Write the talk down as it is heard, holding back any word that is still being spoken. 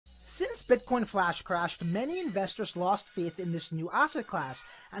Since Bitcoin flash crashed, many investors lost faith in this new asset class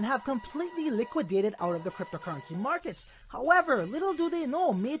and have completely liquidated out of the cryptocurrency markets. However, little do they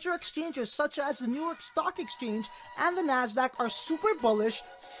know, major exchanges such as the New York Stock Exchange and the Nasdaq are super bullish,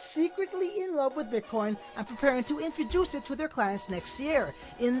 secretly in love with Bitcoin, and preparing to introduce it to their clients next year.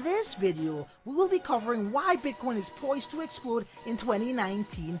 In this video, we will be covering why Bitcoin is poised to explode in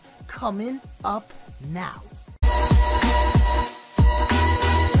 2019, coming up now.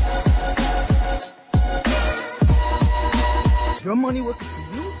 Is your money working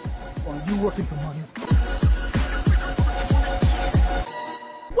for you, or are you working for money?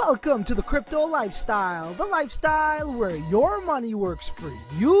 Welcome to the Crypto Lifestyle, the lifestyle where your money works for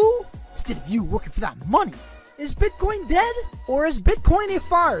you instead of you working for that money. Is Bitcoin dead, or is Bitcoin a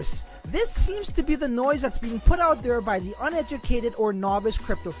farce? This seems to be the noise that's being put out there by the uneducated or novice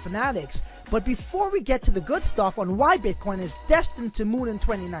crypto fanatics. But before we get to the good stuff on why Bitcoin is destined to moon in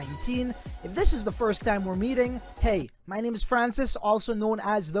 2019, if this is the first time we're meeting, hey, my name is Francis, also known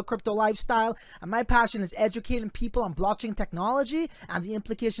as The Crypto Lifestyle, and my passion is educating people on blockchain technology and the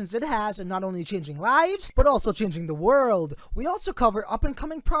implications it has in not only changing lives, but also changing the world. We also cover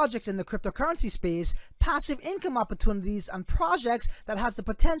up-and-coming projects in the cryptocurrency space, passive income opportunities, and projects that has the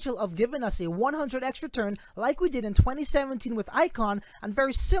potential of giving us a 100x return like we did in 2017 with Icon, and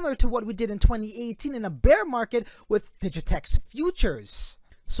very similar to what we did in 2018 in a bear market with Digitex Futures.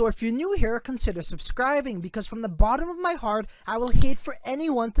 So if you're new here, consider subscribing, because from the bottom of my heart, I will hate for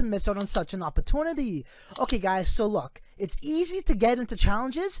anyone to miss out on such an opportunity. Okay guys, so look, it's easy to get into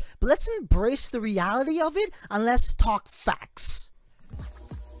challenges, but let's embrace the reality of it and let's talk facts.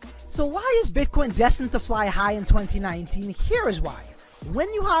 So why is Bitcoin destined to fly high in 2019? Here is why.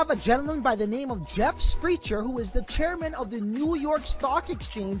 When you have a gentleman by the name of Jeff Sprecher, who is the chairman of the New York Stock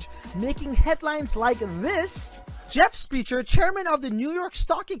Exchange, making headlines like this. Jeff Sprecher, chairman of the New York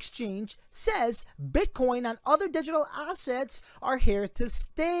Stock Exchange, says Bitcoin and other digital assets are here to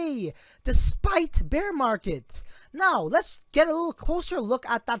stay, despite bear market. Now, let's get a little closer look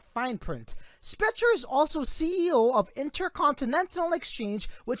at that fine print. Sprecher is also CEO of Intercontinental Exchange,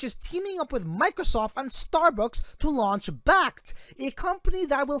 which is teaming up with Microsoft and Starbucks to launch Bakkt, a company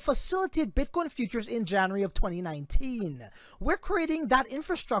that will facilitate Bitcoin futures in January of 2019. We're creating that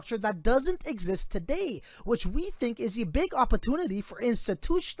infrastructure that doesn't exist today, which we think is a big opportunity for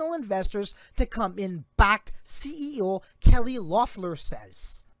institutional investors to come in, Bakkt CEO Kelly Loeffler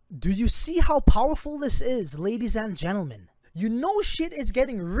says. Do you see how powerful this is, ladies and gentlemen? You know shit is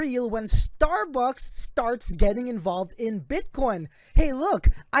getting real when Starbucks starts getting involved in Bitcoin. Hey look,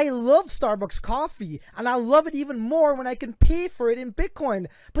 I love Starbucks coffee, and I love it even more when I can pay for it in Bitcoin.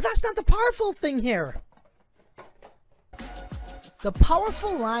 But that's not the powerful thing here. The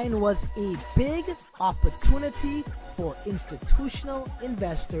powerful line was a big opportunity for institutional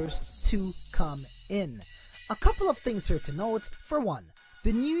investors to come in. A couple of things here to note. For one,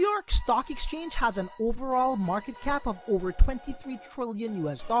 the New York Stock Exchange has an overall market cap of over 23 trillion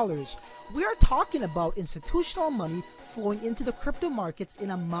US dollars. We are talking about institutional money flowing into the crypto markets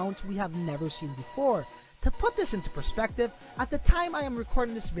in amounts we have never seen before. To put this into perspective, at the time I am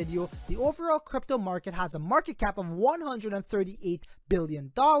recording this video, the overall crypto market has a market cap of $138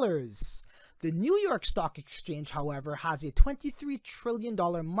 billion. The New York Stock Exchange, however, has a $23 trillion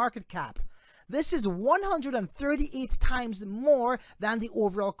market cap. This is 138 times more than the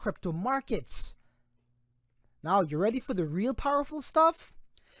overall crypto markets. Now, you ready for the real powerful stuff?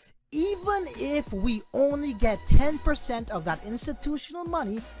 Even if we only get 10% of that institutional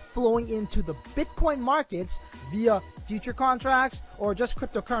money flowing into the Bitcoin markets via future contracts or just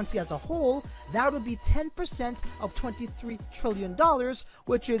cryptocurrency as a whole, that would be 10% of $23 trillion,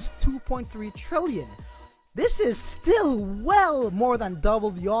 which is 2.3 trillion. This is still well more than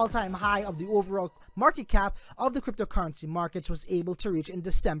double the all-time high of the overall market cap of the cryptocurrency markets was able to reach in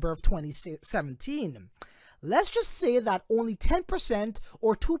December of 2017. Let's just say that only 10%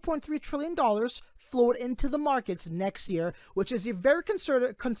 or $2.3 trillion flowed into the markets next year, which is a very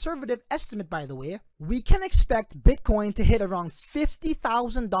conservative estimate, by the way. We can expect Bitcoin to hit around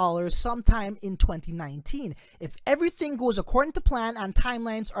 $50,000 sometime in 2019 if everything goes according to plan and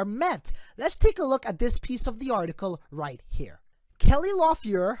timelines are met. Let's take a look at this piece of the article right here. Kelly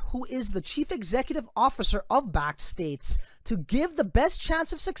Loeffler, who is the chief executive officer of Bakkt, states, "To give the best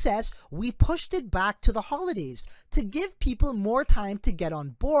chance of success, we pushed it back to the holidays to give people more time to get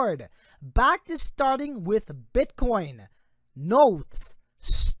on board. Bakkt is starting with Bitcoin." Note,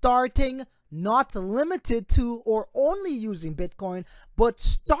 starting, not limited to or only using Bitcoin, but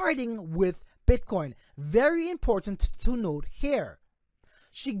starting with Bitcoin. Very important to note here.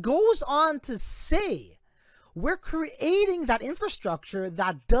 She goes on to say, we're creating that infrastructure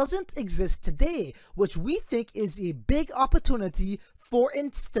that doesn't exist today, which we think is a big opportunity for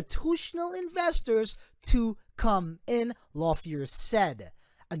institutional investors to come in, Lothier said.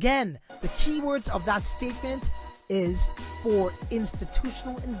 Again, the keywords of that statement is for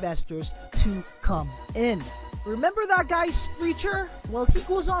institutional investors to come in. Remember that guy Spreacher? Well, he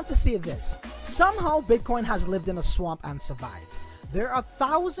goes on to say this: somehow Bitcoin has lived in a swamp and survived. There are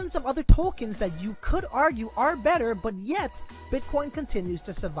thousands of other tokens that you could argue are better, but yet Bitcoin continues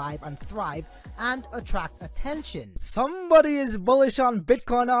to survive and thrive and attract attention. Somebody is bullish on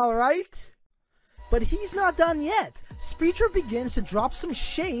Bitcoin, all right? But he's not done yet. Spreacher begins to drop some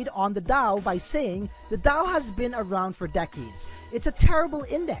shade on the Dow by saying the Dow has been around for decades. It's a terrible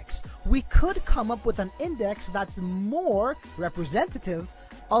index. We could come up with an index that's more representative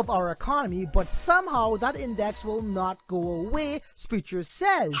of our economy, but somehow that index will not go away, Spreacher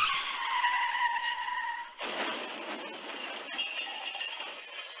says.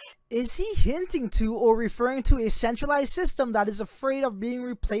 Is he hinting to or referring to a centralized system that is afraid of being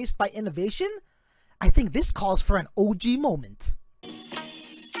replaced by innovation? I think this calls for an OG moment.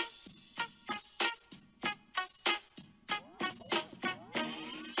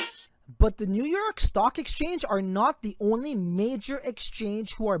 But the New York Stock Exchange are not the only major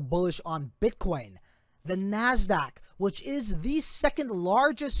exchange who are bullish on Bitcoin. The Nasdaq, which is the second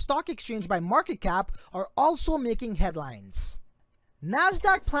largest stock exchange by market cap, are also making headlines.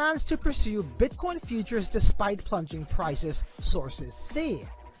 Nasdaq plans to pursue Bitcoin futures despite plunging prices, sources say.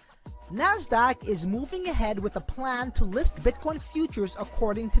 Nasdaq is moving ahead with a plan to list Bitcoin futures,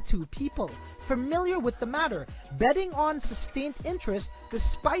 according to two people familiar with the matter, betting on sustained interest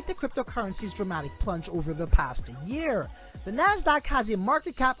despite the cryptocurrency's dramatic plunge over the past year. The Nasdaq has a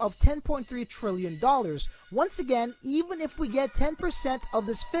market cap of $10.3 trillion. Once again, even if we get 10% of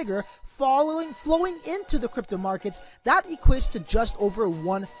this figure flowing into the crypto markets, that equates to just over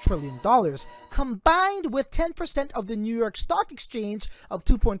 $1 trillion. Combined with 10% of the New York Stock Exchange of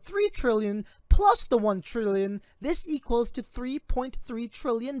 $2.3 trillion plus the $1 trillion, this equals to $3.3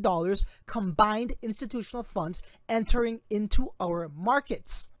 trillion combined institutional funds entering into our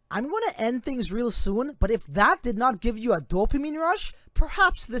markets. I'm going to end things real soon, but if that did not give you a dopamine rush,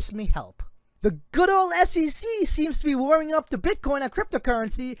 perhaps this may help. The good old SEC seems to be warming up to Bitcoin and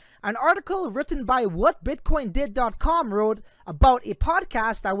cryptocurrency. An article written by whatbitcoindid.com wrote about a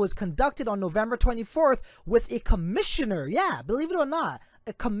podcast that was conducted on November 24th with a commissioner, yeah, believe it or not,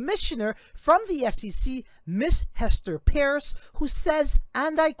 a commissioner from the SEC, Miss Hester Peirce, who says,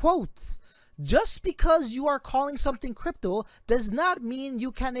 and I quote, "Just because you are calling something crypto does not mean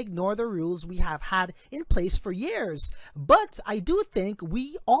you can ignore the rules we have had in place for years. But I do think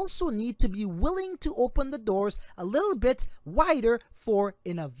we also need to be willing to open the doors a little bit wider for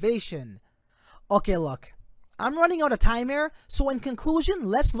innovation." Okay, look, I'm running out of time here, so in conclusion,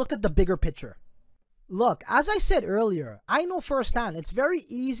 let's look at the bigger picture. Look, as I said earlier, I know firsthand it's very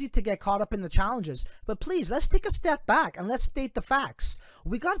easy to get caught up in the challenges, but please, let's take a step back and let's state the facts.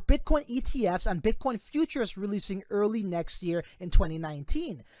 We got Bitcoin ETFs and Bitcoin futures releasing early next year in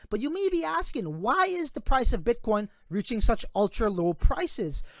 2019. But you may be asking, why is the price of Bitcoin reaching such ultra low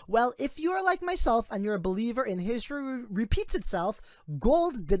prices? Well, if you're like myself and you're a believer in history repeats itself,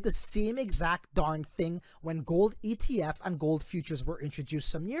 gold did the same exact darn thing when gold ETF and gold futures were introduced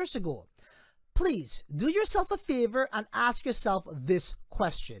some years ago. Please, do yourself a favor and ask yourself this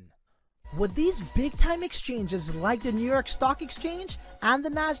question. Would these big-time exchanges like the New York Stock Exchange and the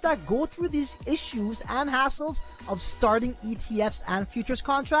Nasdaq go through these issues and hassles of starting ETFs and futures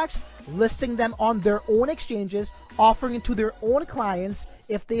contracts, listing them on their own exchanges, offering it to their own clients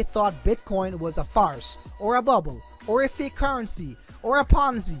if they thought Bitcoin was a farce, or a bubble, or a fake currency, or a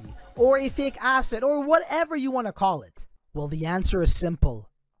Ponzi, or a fake asset, or whatever you want to call it? Well, the answer is simple.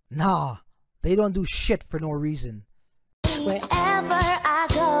 Nah. They don't do shit for no reason. Wherever I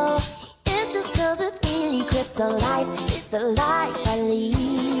go, it just goes with me. Crypto life is the life I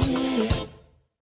lead.